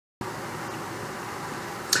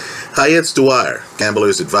Hi, it's Dwyer.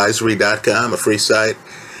 GamblersAdvisory.com, a free site.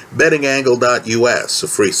 Bettingangle.us, a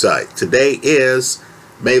free site. Today is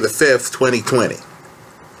May the 5th, 2020.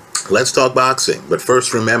 Let's talk boxing, but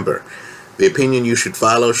first remember, the opinion you should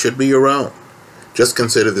follow should be your own. Just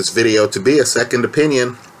consider this video to be a second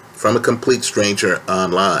opinion from a complete stranger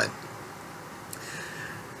online.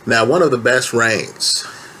 Now, one of the best reigns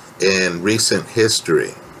in recent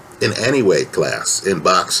history, in any weight class in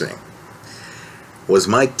boxing, was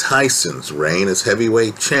Mike Tyson's reign as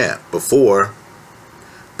heavyweight champ before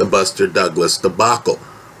the Buster Douglas debacle.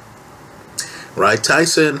 Right?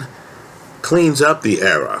 Tyson cleans up the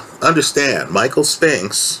era. Understand, Michael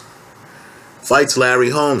Spinks fights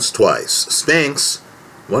Larry Holmes twice. Spinks,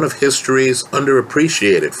 one of history's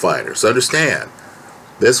underappreciated fighters. Understand,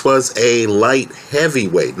 this was a light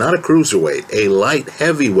heavyweight, not a cruiserweight, a light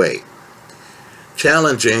heavyweight,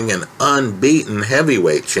 challenging an unbeaten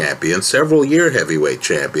heavyweight champion, several-year heavyweight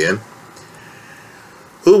champion,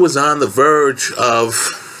 who was on the verge of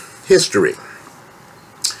history.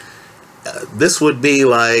 This would be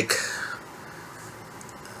like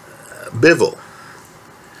Bivol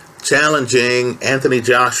challenging Anthony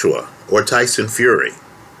Joshua or Tyson Fury,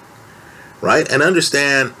 right? And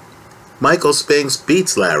understand, Michael Spinks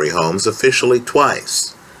beats Larry Holmes officially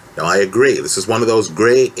twice. Now, I agree, this is one of those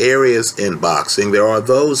gray areas in boxing. There are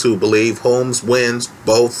those who believe Holmes wins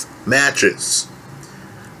both matches.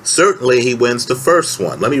 Certainly, he wins the first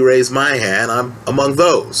one. Let me raise my hand. I'm among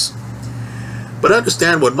those. But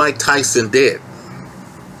understand what Mike Tyson did.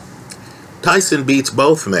 Tyson beats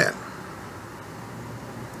both men.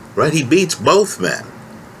 Right? He beats both men.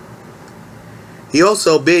 He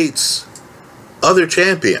also beats other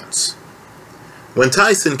champions. When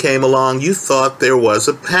Tyson came along, you thought there was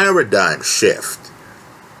a paradigm shift.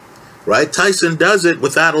 Right? Tyson does it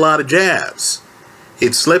without a lot of jabs.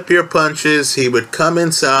 He'd slip your punches. He would come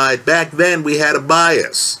inside. Back then, we had a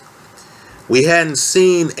bias. We hadn't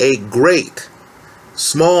seen a great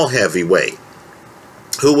small heavyweight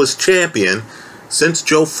who was champion since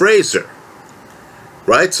Joe Frazier.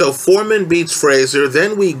 Right? So Foreman beats Frazier.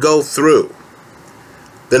 Then we go through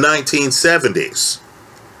the 1970s.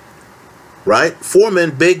 Right?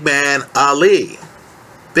 Foreman, big man, Ali,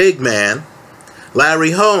 big man,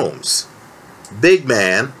 Larry Holmes, big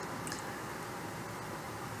man.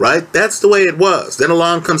 Right? That's the way it was. Then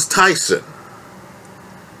along comes Tyson.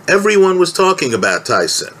 Everyone was talking about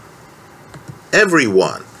Tyson.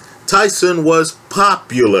 Everyone. Tyson was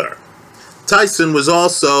popular. Tyson was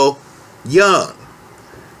also young.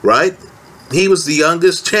 Right? He was the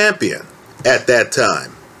youngest champion at that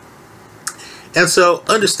time. And so,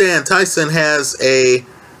 understand, Tyson has a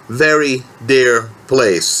very dear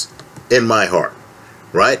place in my heart.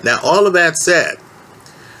 Right? Now, all of that said,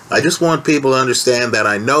 I just want people to understand that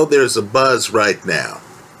I know there's a buzz right now,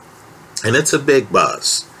 and it's a big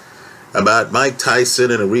buzz, about Mike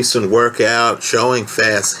Tyson in a recent workout, showing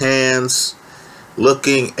fast hands,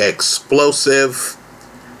 looking explosive.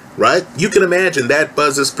 Right? You can imagine that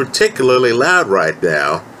buzz is particularly loud right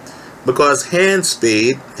now, because hand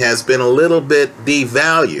speed has been a little bit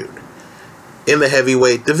devalued in the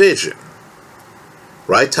heavyweight division.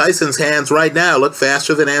 Right? Tyson's hands right now look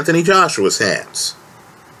faster than Anthony Joshua's hands.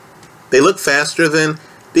 They look faster than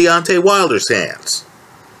Deontay Wilder's hands.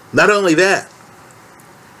 Not only that,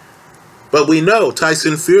 but we know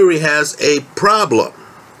Tyson Fury has a problem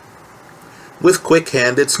with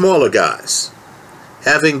quick-handed smaller guys,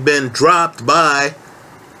 having been dropped by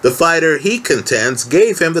the fighter he contends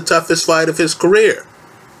gave him the toughest fight of his career,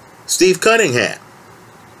 Steve Cunningham.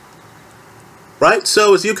 Right?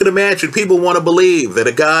 So, as you can imagine, people want to believe that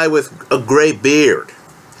a guy with a gray beard,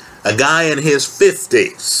 a guy in his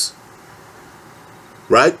 50s,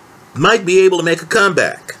 right, might be able to make a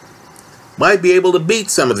comeback, might be able to beat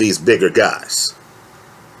some of these bigger guys.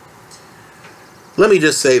 Let me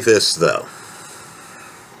just say this, though,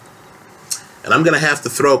 and I'm going to have to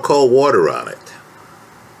throw cold water on it.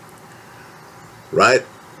 Right?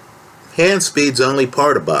 Hand speed's only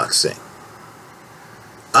part of boxing.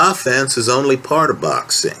 Offense is only part of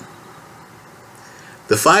boxing.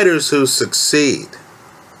 The fighters who succeed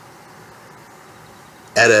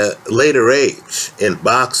at a later age in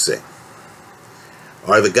boxing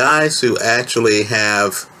are the guys who actually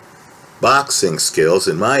have boxing skills,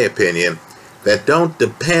 in my opinion, that don't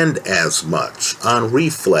depend as much on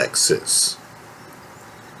reflexes.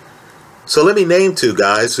 So let me name two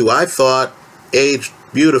guys who I thought aged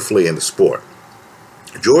beautifully in the sport.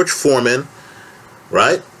 George Foreman,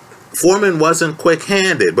 right? Foreman wasn't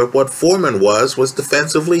quick-handed, but what Foreman was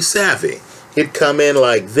defensively savvy. He'd come in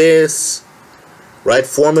like this, right?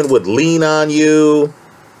 Foreman would lean on you.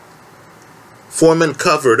 Foreman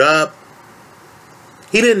covered up.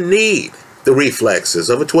 He didn't need the reflexes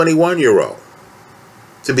of a 21-year-old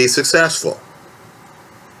to be successful.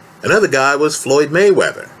 Another guy was Floyd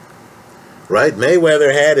Mayweather, right?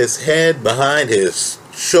 Mayweather had his head behind his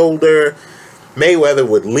shoulder. Mayweather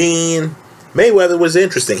would lean. Mayweather was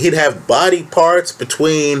interesting. He'd have body parts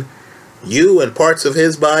between you and parts of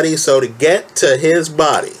his body. So to get to his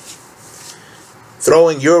body,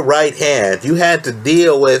 throwing your right hand, you had to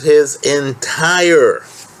deal with his entire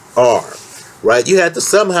arm, right? You had to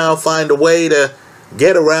somehow find a way to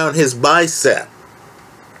get around his bicep.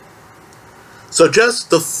 So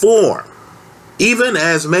just the form, even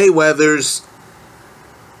as Mayweather's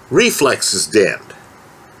reflexes dimmed,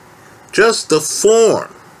 just the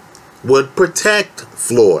form would protect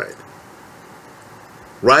Floyd,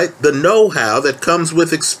 right? The know-how that comes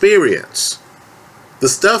with experience, the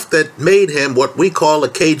stuff that made him what we call a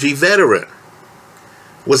cagey veteran,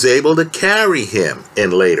 was able to carry him in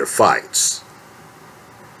later fights,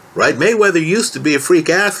 right? Mayweather used to be a freak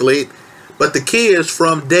athlete, but the key is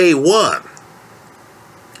from day one,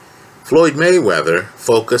 Floyd Mayweather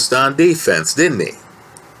focused on defense, didn't he?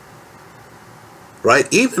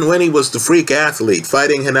 Right? Even when he was the freak athlete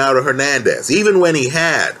fighting Genaro Hernandez, even when he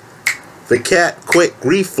had the cat-quick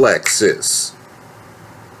reflexes,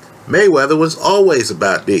 Mayweather was always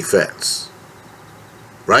about defense.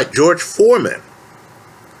 Right? George Foreman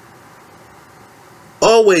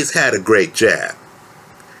always had a great jab.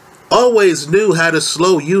 Always knew how to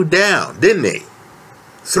slow you down, didn't he?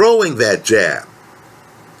 Throwing that jab.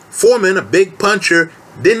 Foreman, a big puncher,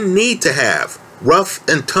 didn't need to have rough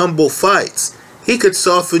and tumble fights. He could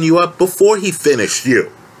soften you up before he finished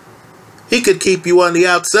you. He could keep you on the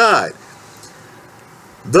outside.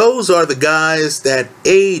 Those are the guys that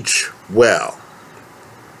age well.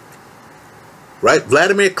 Right?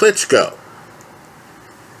 Vladimir Klitschko.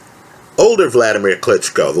 Older Vladimir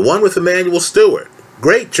Klitschko, the one with Emanuel Stewart.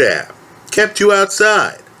 Great jab. Kept you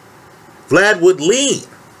outside. Vlad would lean.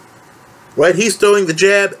 Right? He's throwing the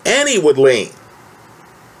jab and he would lean.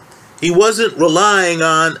 He wasn't relying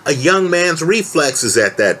on a young man's reflexes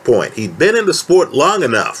at that point. He'd been in the sport long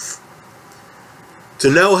enough to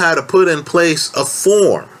know how to put in place a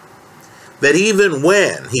form that even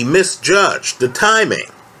when he misjudged the timing,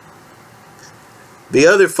 the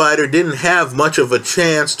other fighter didn't have much of a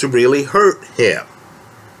chance to really hurt him.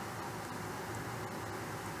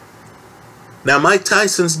 Now, Mike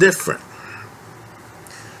Tyson's different.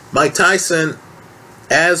 Mike Tyson,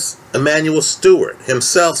 as Emanuel Stewart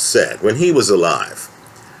himself said when he was alive,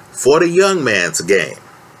 fought a young man's game.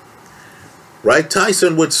 Right?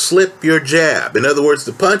 Tyson would slip your jab. In other words,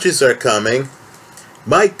 the punches are coming.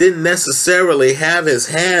 Mike didn't necessarily have his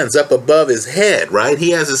hands up above his head, right?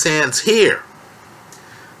 He has his hands here.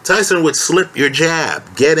 Tyson would slip your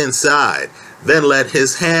jab, get inside, then let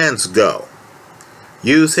his hands go.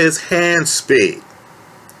 Use his hand speed.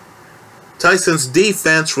 Tyson's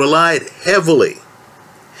defense relied heavily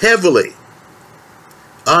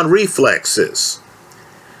on reflexes.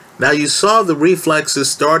 Now you saw the reflexes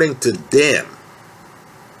starting to dim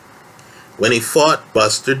when he fought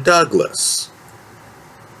Buster Douglas.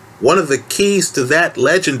 One of the keys to that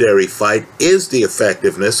legendary fight is the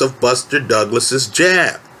effectiveness of Buster Douglas's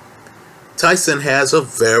jab. Tyson has a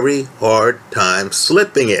very hard time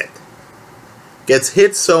slipping it. Gets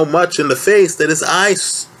hit so much in the face that his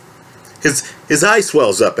eye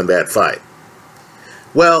swells up in that fight.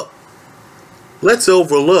 Well, let's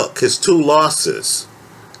overlook his 2 losses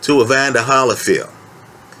to Evander Holyfield.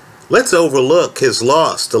 Let's overlook his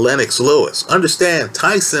loss to Lennox Lewis. Understand,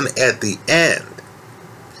 Tyson at the end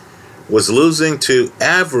was losing to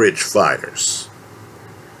average fighters,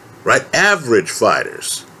 right? Average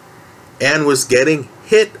fighters, and was getting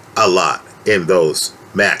hit a lot in those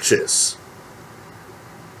matches.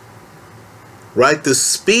 Right? The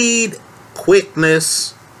speed,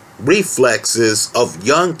 quickness, reflexes of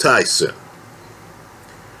young Tyson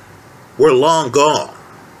were long gone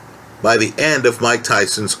by the end of Mike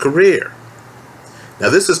Tyson's career. Now,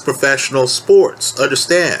 this is professional sports.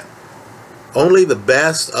 Understand, only the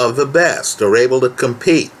best of the best are able to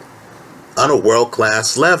compete on a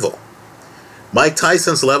world-class level. Mike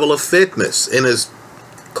Tyson's level of fitness in his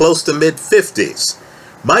close to mid-50s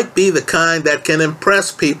might be the kind that can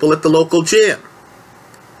impress people at the local gym.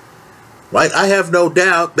 Right? I have no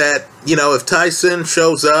doubt that, if Tyson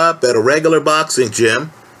shows up at a regular boxing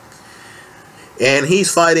gym and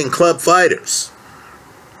he's fighting club fighters,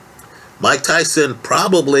 Mike Tyson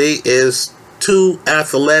probably is too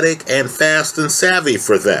athletic and fast and savvy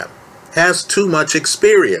for them, has too much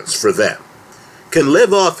experience for them, can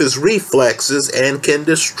live off his reflexes and can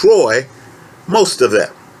destroy most of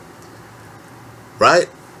them. right?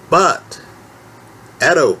 But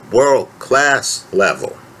at a world-class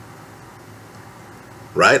level,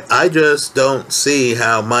 right? I just don't see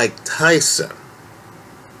how Mike Tyson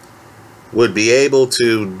would be able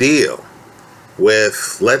to deal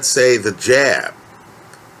with, let's say, the jab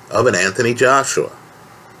of an Anthony Joshua.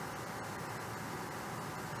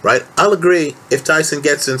 Right? I'll agree, if Tyson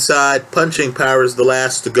gets inside, punching power is the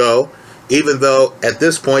last to go, even though at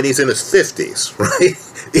this point he's in his 50s, right?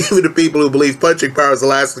 Even the people who believe punching power is the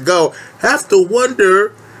last to go have to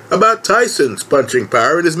wonder about Tyson's punching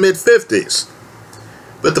power in his mid-50s.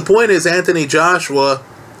 But the point is, Anthony Joshua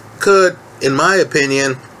could, in my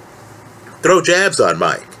opinion, throw jabs on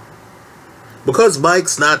Mike. Because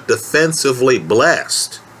Mike's not defensively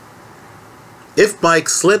blessed, if Mike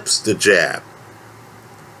slips the jab,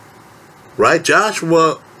 right,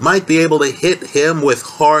 Joshua might be able to hit him with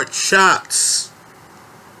hard shots.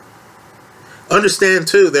 Understand,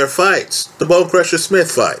 too, their fights, the Bone Crusher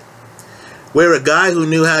Smith fight, where a guy who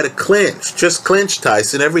knew how to clinch just clinched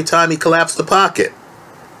Tyson every time he collapsed the pocket.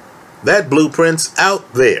 That blueprint's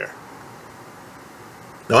out there.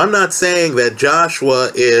 Now, I'm not saying that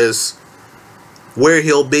Joshua is where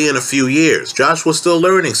he'll be in a few years. Joshua's still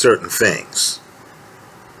learning certain things,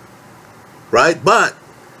 right? But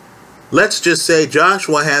let's just say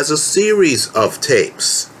Joshua has a series of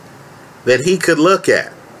tapes that he could look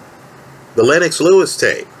at. The Lennox Lewis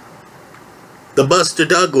tape, the Buster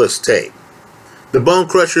Douglas tape, the Bone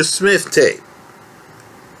Crusher Smith tape,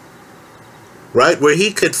 right, where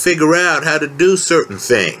he could figure out how to do certain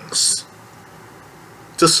things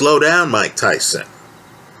to slow down Mike Tyson.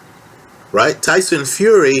 Right? Tyson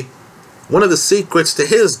Fury, one of the secrets to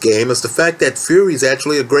his game is the fact that Fury's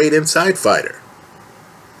actually a great inside fighter.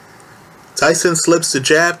 Tyson slips the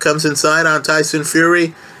jab, comes inside on Tyson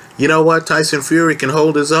Fury. You know what? Tyson Fury can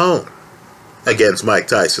hold his own against Mike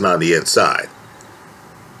Tyson on the inside.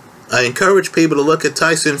 I encourage people to look at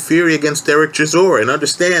Tyson Fury against Derek Chisora and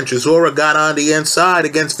understand Chisora got on the inside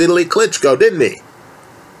against Vitaly Klitschko, didn't he?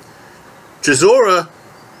 Chisora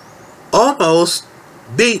almost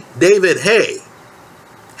beat David Haye,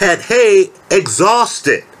 had Haye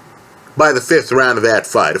exhausted by the 5th round of that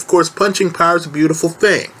fight. Of course, punching power is a beautiful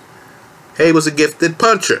thing. Haye was a gifted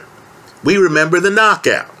puncher. We remember the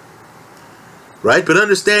knockout, right? But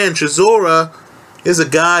understand, Chisora is a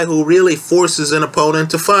guy who really forces an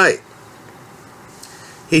opponent to fight.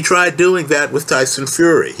 He tried doing that with Tyson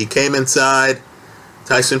Fury. He came inside.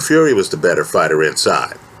 Tyson Fury was the better fighter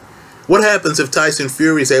inside. What happens if Tyson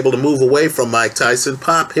Fury is able to move away from Mike Tyson,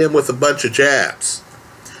 pop him with a bunch of jabs,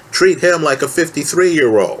 treat him like a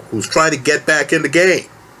 53-year-old who's trying to get back in the game?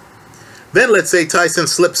 Then let's say Tyson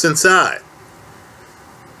slips inside,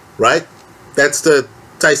 right? That's the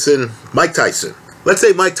Mike Tyson. Let's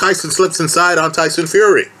say Mike Tyson slips inside on Tyson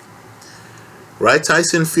Fury, right?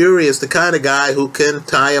 Tyson Fury is the kind of guy who can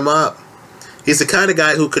tie him up. He's the kind of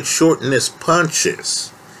guy who could shorten his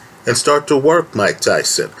punches and start to work Mike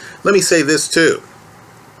Tyson. Let me say this too,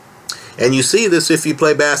 and you see this if you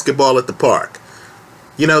play basketball at the park.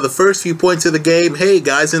 You know, the first few points of the game, hey,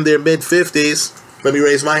 guys in their mid-50s, let me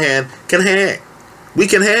raise my hand, can hang. We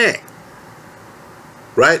can hang.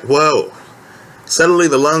 Right? Whoa. Suddenly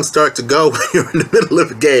the lungs start to go when you're in the middle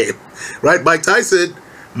of a game. Right? Mike Tyson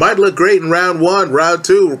might look great in round 1, round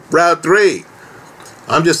 2, round 3.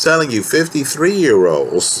 I'm just telling you,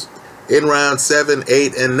 53-year-olds in round 7,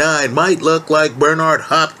 8, and 9 might look like Bernard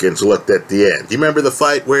Hopkins looked at the end. You remember the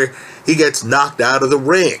fight where he gets knocked out of the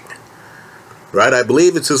ring? Right? I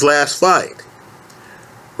believe it's his last fight.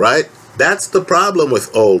 Right? That's the problem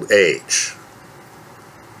with old age.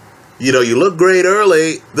 You know, you look great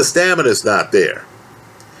early, the stamina's not there.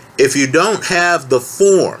 If you don't have the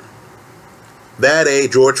form that a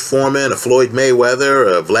George Foreman, a Floyd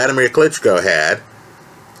Mayweather, a Vladimir Klitschko had,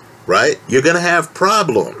 right, you're going to have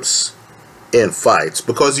problems in fights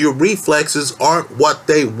because your reflexes aren't what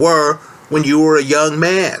they were when you were a young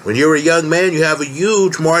man. When you're a young man, you have a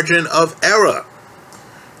huge margin of error.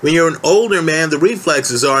 When you're an older man, the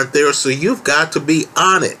reflexes aren't there, so you've got to be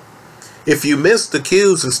on it. If you miss the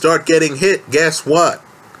cues and start getting hit, guess what?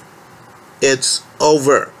 It's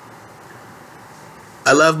over.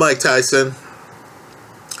 I love Mike Tyson.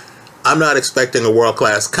 I'm not expecting a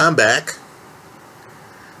world-class comeback.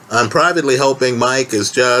 I'm privately hoping Mike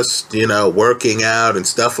is just, you know, working out and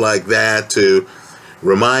stuff like that to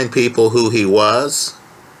remind people who he was.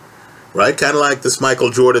 Right? Kind of like this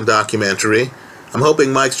Michael Jordan documentary. I'm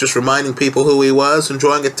hoping Mike's just reminding people who he was and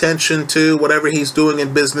drawing attention to whatever he's doing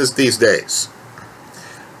in business these days.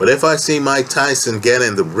 But if I see Mike Tyson get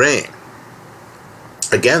in the ring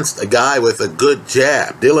against a guy with a good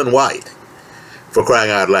jab, Dylan White, for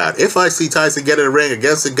crying out loud. If I see Tyson get in a ring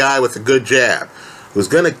against a guy with a good jab, who's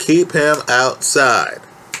going to keep him outside,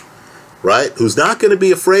 right? Who's not going to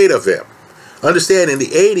be afraid of him. Understand, in the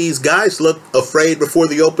 80s, guys looked afraid before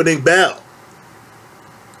the opening bell.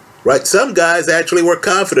 Right? Some guys actually were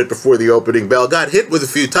confident before the opening bell, got hit with a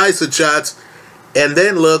few Tyson shots, and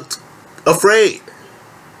then looked afraid.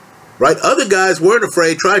 Right? Other guys weren't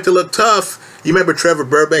afraid, tried to look tough. You remember Trevor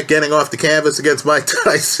Burbank getting off the canvas against Mike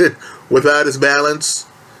Tyson without his balance?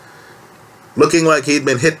 Looking like he'd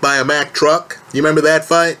been hit by a Mack truck. You remember that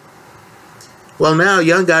fight? Well, now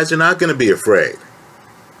young guys are not going to be afraid.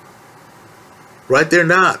 Right? They're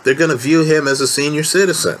not. They're going to view him as a senior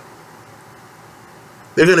citizen.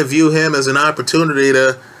 They're going to view him as an opportunity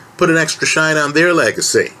to put an extra shine on their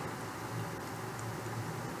legacy.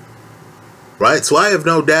 Right? So I have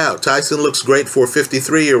no doubt Tyson looks great for a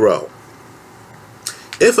 53-year-old.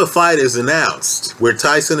 If a fight is announced where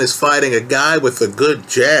Tyson is fighting a guy with a good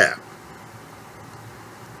jab,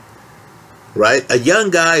 right? A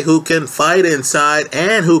young guy who can fight inside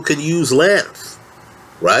and who can use length,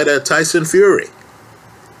 right? A Tyson Fury,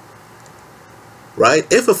 right?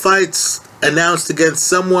 If a fight's announced against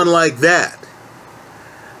someone like that,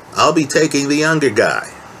 I'll be taking the younger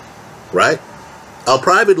guy, right? I'll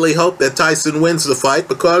privately hope that Tyson wins the fight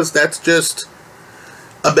because that's just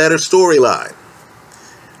a better storyline.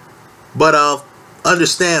 But I'll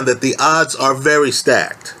understand that the odds are very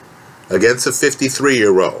stacked against a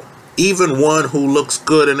 53-year-old, even one who looks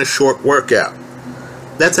good in a short workout.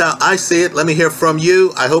 That's how I see it. Let me hear from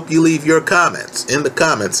you. I hope you leave your comments in the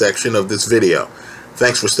comment section of this video.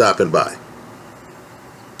 Thanks for stopping by.